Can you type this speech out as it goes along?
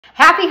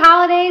Happy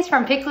holidays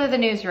from Pickler The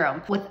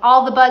Newsroom. With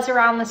all the buzz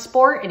around the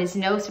sport, it is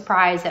no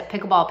surprise that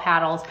pickleball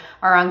paddles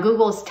are on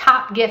Google's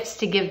top gifts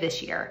to give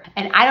this year.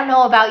 And I don't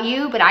know about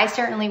you, but I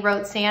certainly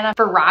wrote Santa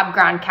for Rob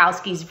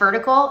Gronkowski's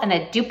vertical and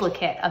a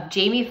duplicate of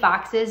Jamie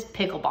Foxx's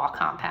pickleball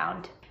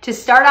compound. To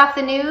start off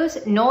the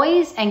news,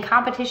 noise and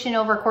competition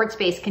over court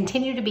space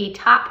continue to be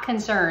top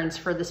concerns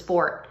for the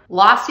sport.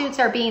 Lawsuits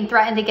are being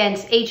threatened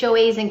against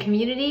HOAs and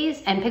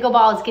communities, and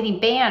pickleball is getting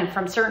banned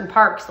from certain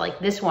parks like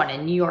this one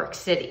in New York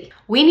City.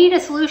 We need a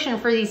solution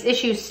for these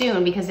issues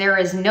soon because there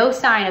is no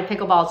sign of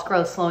pickleball's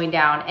growth slowing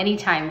down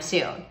anytime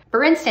soon.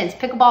 For instance,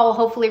 pickleball will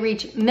hopefully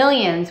reach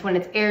millions when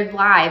it's aired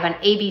live on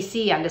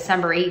ABC on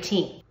December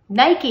 18th.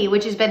 Nike,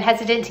 which has been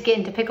hesitant to get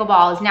into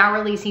pickleball, is now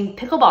releasing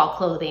pickleball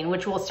clothing,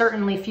 which will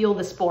certainly fuel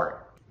the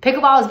sport.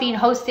 Pickleball is being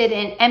hosted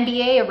in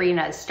NBA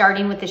arenas,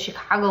 starting with the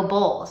Chicago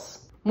Bulls.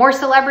 More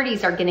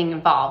celebrities are getting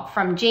involved,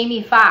 from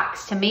Jamie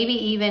Foxx to maybe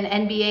even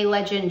NBA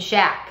legend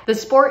Shaq. The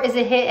sport is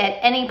a hit at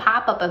any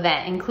pop-up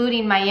event,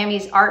 including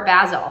Miami's Art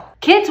Basel.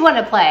 Kids want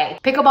to play.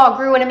 Pickleball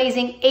grew an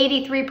amazing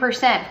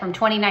 83% from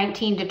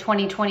 2019 to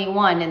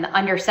 2021 in the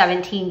under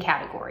 17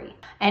 category.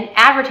 And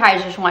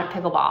advertisers want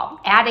pickleball.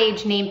 Ad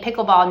Age named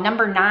pickleball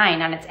number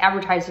 9 on its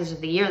Advertisers of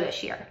the Year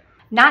this year.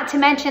 Not to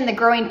mention the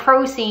growing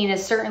pro scene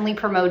is certainly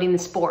promoting the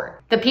sport.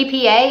 The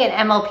PPA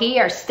and MLP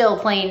are still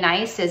playing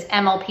nice, as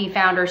MLP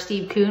founder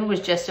Steve Kuhn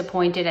was just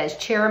appointed as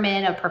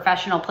chairman of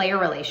professional player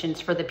relations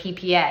for the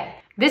PPA.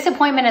 This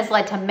appointment has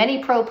led to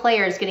many pro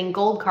players getting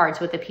gold cards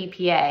with the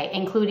PPA,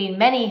 including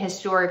many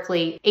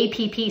historically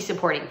APP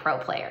supporting pro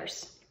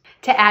players.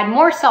 To add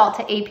more salt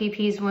to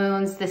APP's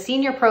wounds, the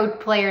senior pro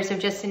players have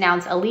just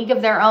announced a league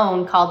of their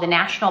own called the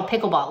National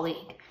Pickleball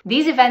League.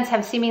 These events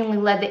have seemingly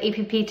led the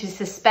APP to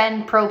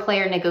suspend pro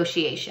player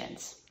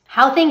negotiations.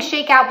 How things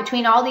shake out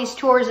between all these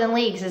tours and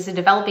leagues is a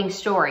developing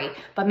story,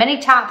 but many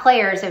top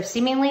players have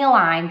seemingly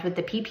aligned with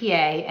the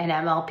PPA and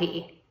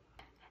MLP.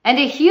 And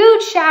a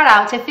huge shout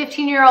out to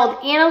 15-year-old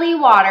Annalie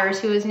Waters,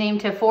 who was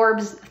named to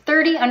Forbes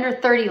 30 Under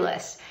 30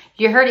 list.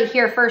 You heard it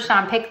here first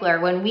on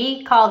Pickler when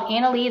we called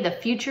Annalie the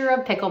future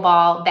of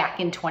pickleball back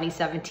in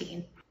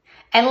 2017.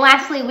 And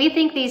lastly, we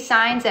think these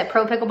signs at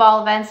pro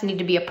pickleball events need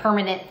to be a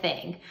permanent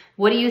thing.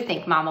 What do you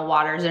think, Mama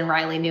Waters and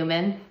Riley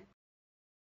Newman?